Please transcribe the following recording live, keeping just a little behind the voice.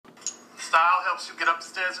Style helps you get up the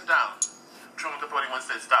stairs and down. Truman Capote once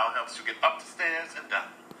said style helps you get up the stairs and down.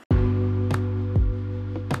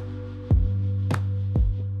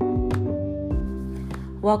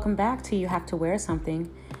 Welcome back to You Have to Wear Something.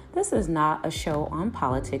 This is not a show on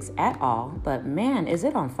politics at all, but man, is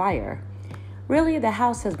it on fire. Really, the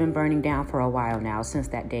house has been burning down for a while now, since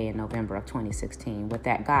that day in November of 2016 with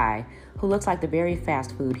that guy who looks like the very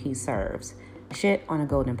fast food he serves. Shit on a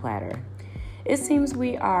golden platter. It seems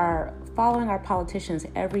we are following our politicians'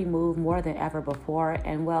 every move more than ever before,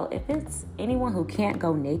 and well, if it's anyone who can't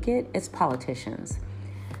go naked, it's politicians.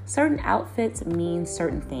 Certain outfits mean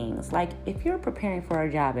certain things. Like if you're preparing for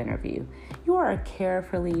a job interview, you are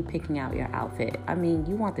carefully picking out your outfit. I mean,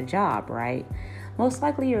 you want the job, right? Most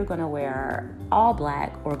likely you're going to wear all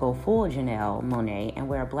black or go full Janelle Monáe and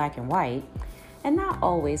wear black and white. And not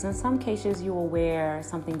always. In some cases, you will wear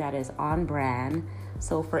something that is on brand.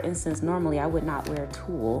 So for instance, normally I would not wear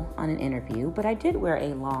tulle on an interview, but I did wear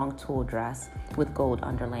a long tulle dress with gold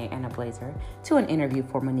underlay and a blazer to an interview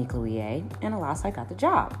for Monique Louier, and alas, I got the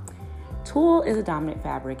job. Tulle is a dominant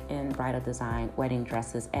fabric in bridal design, wedding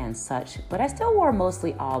dresses, and such, but I still wore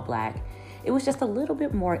mostly all black. It was just a little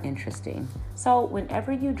bit more interesting. So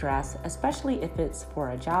whenever you dress, especially if it's for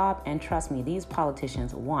a job, and trust me, these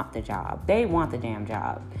politicians want the job. They want the damn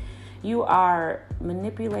job. You are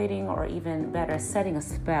manipulating, or even better, setting a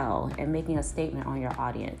spell and making a statement on your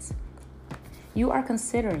audience. You are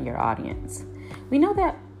considering your audience. We know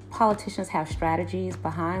that politicians have strategies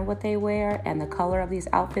behind what they wear and the color of these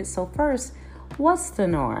outfits. So first, what's the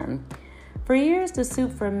norm? For years, the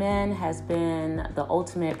suit for men has been the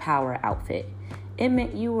ultimate power outfit. It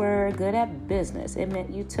meant you were good at business. It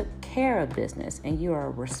meant you took care of business and you are a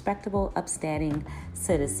respectable, upstanding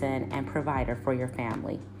citizen and provider for your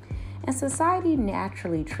family. And society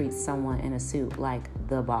naturally treats someone in a suit like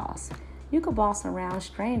the boss. You could boss around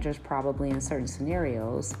strangers probably in certain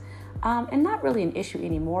scenarios. And not really an issue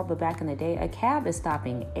anymore, but back in the day, a cab is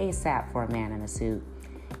stopping ASAP for a man in a suit.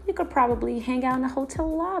 You could probably hang out in a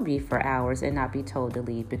hotel lobby for hours and not be told to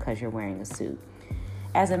leave because you're wearing a suit.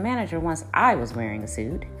 As a manager, once I was wearing a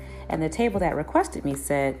suit, and the table that requested me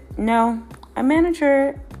said, "No, a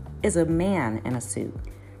manager is a man in a suit."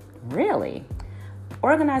 Really?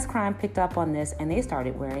 Organized crime picked up on this, and they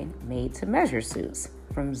started wearing made-to-measure suits.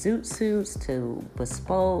 From zoot suits to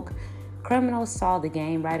bespoke, criminals saw the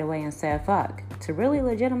game right away and said, fuck, to really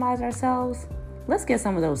legitimize ourselves, let's get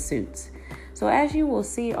some of those suits. So as you will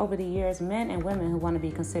see over the years, men and women who want to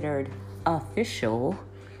be considered official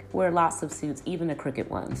wear lots of suits, even the crooked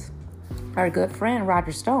ones. Our good friend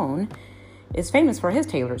Roger Stone is famous for his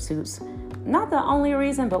tailored suits. Not the only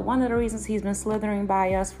reason, but one of the reasons he's been slithering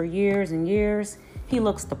by us for years and years. He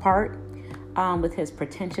looks the part with his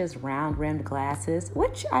pretentious round-rimmed glasses,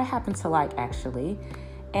 which I happen to like actually,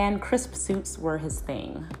 and crisp suits were his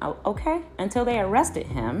thing. Okay? Until they arrested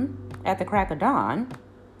him at the crack of dawn.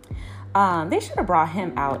 They should have brought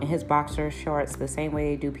him out in his boxer shorts the same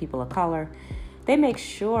way they do people of color. They make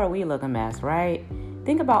sure we look a mess, right?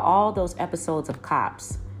 Think about all those episodes of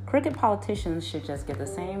Cops. Crooked politicians should just get the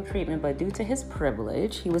same treatment, but due to his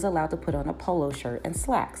privilege, he was allowed to put on a polo shirt and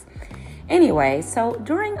slacks. Anyway, so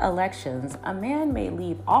during elections, a man may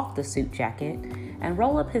leave off the suit jacket and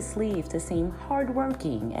roll up his sleeves to seem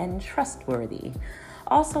hardworking and trustworthy.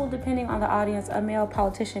 Also, depending on the audience, a male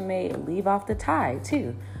politician may leave off the tie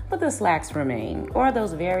too, but the slacks remain. Or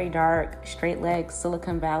those very dark, straight-leg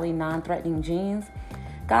Silicon Valley non-threatening jeans.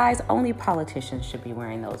 Guys, only politicians should be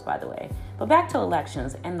wearing those, by the way. But back to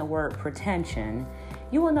elections and the word pretension,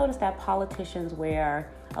 you will notice that politicians wear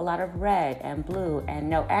a lot of red and blue, and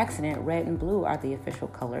no accident, red and blue are the official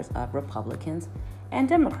colors of Republicans and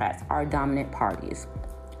Democrats, our dominant parties.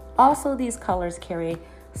 Also, these colors carry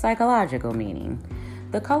psychological meaning.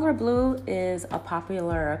 The color blue is a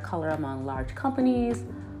popular color among large companies,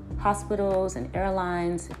 hospitals, and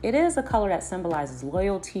airlines. It is a color that symbolizes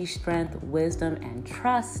loyalty, strength, wisdom, and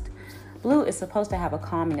trust. Blue is supposed to have a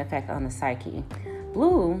calming effect on the psyche.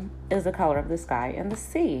 Blue is the color of the sky and the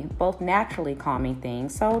sea, both naturally calming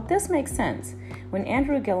things, so this makes sense. When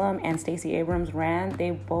Andrew Gillum and Stacey Abrams ran,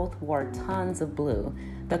 they both wore tons of blue,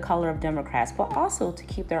 the color of Democrats, but also to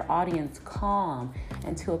keep their audience calm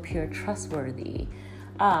and to appear trustworthy.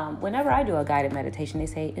 Whenever I do a guided meditation, they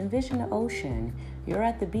say, envision the ocean, you're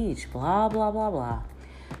at the beach, blah, blah, blah, blah.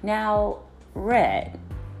 Now, red.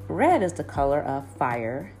 Red is the color of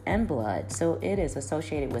fire and blood, so it is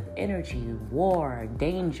associated with energy, war,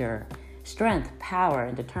 danger, strength, power,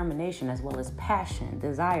 and determination, as well as passion,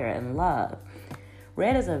 desire, and love.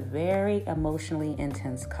 Red is a very emotionally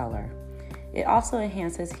intense color. It also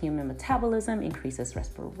enhances human metabolism, increases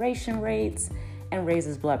respiration rates, and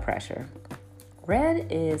raises blood pressure. Red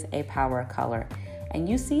is a power color, and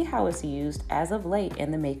you see how it's used as of late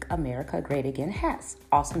in the Make America Great Again hats,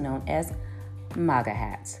 also known as MAGA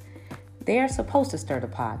hats. They are supposed to stir the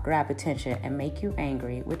pot, grab attention, and make you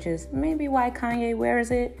angry, which is maybe why Kanye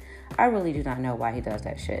wears it. I really do not know why he does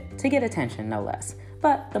that shit. To get attention, no less.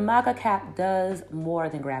 But the MAGA cap does more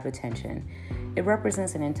than grab attention. It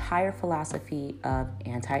represents an entire philosophy of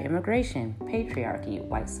anti-immigration, patriarchy,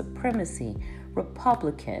 white supremacy,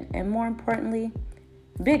 Republican, and more importantly,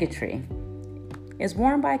 bigotry. It's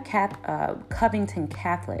worn by Covington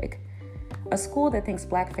Catholic, a school that thinks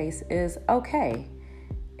blackface is okay.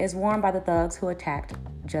 It's worn by the thugs who attacked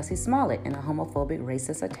Jussie Smollett in a homophobic,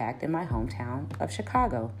 racist attack in my hometown of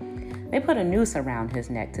Chicago. They put a noose around his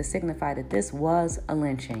neck to signify that this was a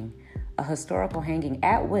lynching, a historical hanging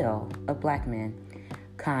at will of black men.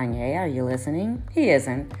 Kanye, are you listening? He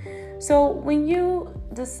isn't. So when you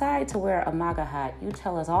decide to wear a MAGA hat, you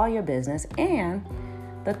tell us all your business, and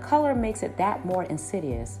the color makes it that more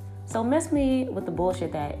insidious. So miss me with the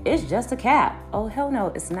bullshit that it's just a cap. Oh, hell no,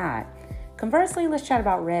 it's not. Conversely, let's chat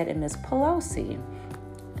about Red and Miss Pelosi.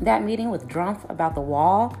 That meeting with Trump about the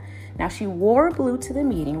wall. Now, she wore blue to the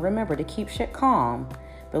meeting, remember, to keep shit calm.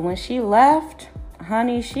 But when she left,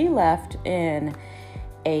 honey, she left in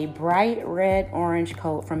a bright red-orange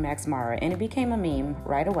coat from Max Mara, and it became a meme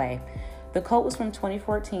right away. The coat was from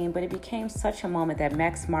 2014, but it became such a moment that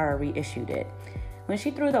Max Mara reissued it. When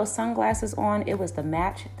she threw those sunglasses on, it was the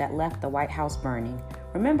match that left the White House burning.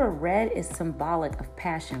 Remember, red is symbolic of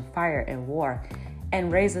passion, fire, and war,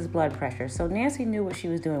 and raises blood pressure. So Nancy knew what she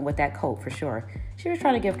was doing with that coat for sure. She was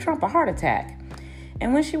trying to give Trump a heart attack.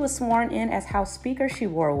 And when she was sworn in as House Speaker, she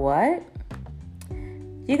wore what?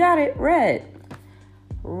 You got it, red.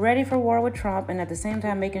 Ready for war with Trump, and at the same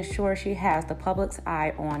time making sure she has the public's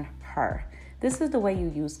eye on her. This is the way you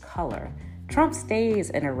use color. Trump stays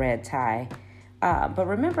in a red tie. But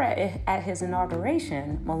remember at his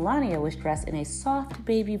inauguration, Melania was dressed in a soft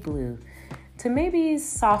baby blue to maybe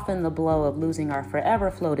soften the blow of losing our forever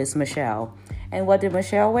FLOTUS Michelle. And what did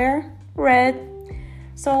Michelle wear? Red.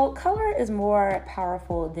 So color is more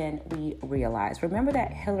powerful than we realize. Remember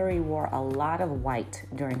that Hillary wore a lot of white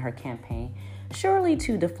during her campaign, surely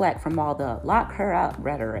to deflect from all the lock her up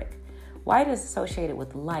rhetoric. White is associated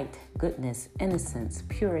with light, goodness, innocence,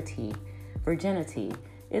 purity, virginity.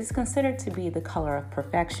 It is considered to be the color of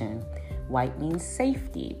perfection. White means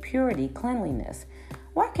safety, purity, cleanliness.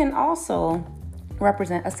 White can also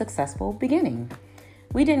represent a successful beginning.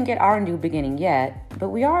 We didn't get our new beginning yet, but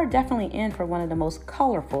we are definitely in for one of the most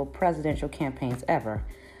colorful presidential campaigns ever.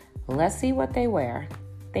 Let's see what they wear.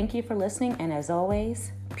 Thank you for listening, and as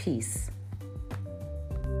always, peace.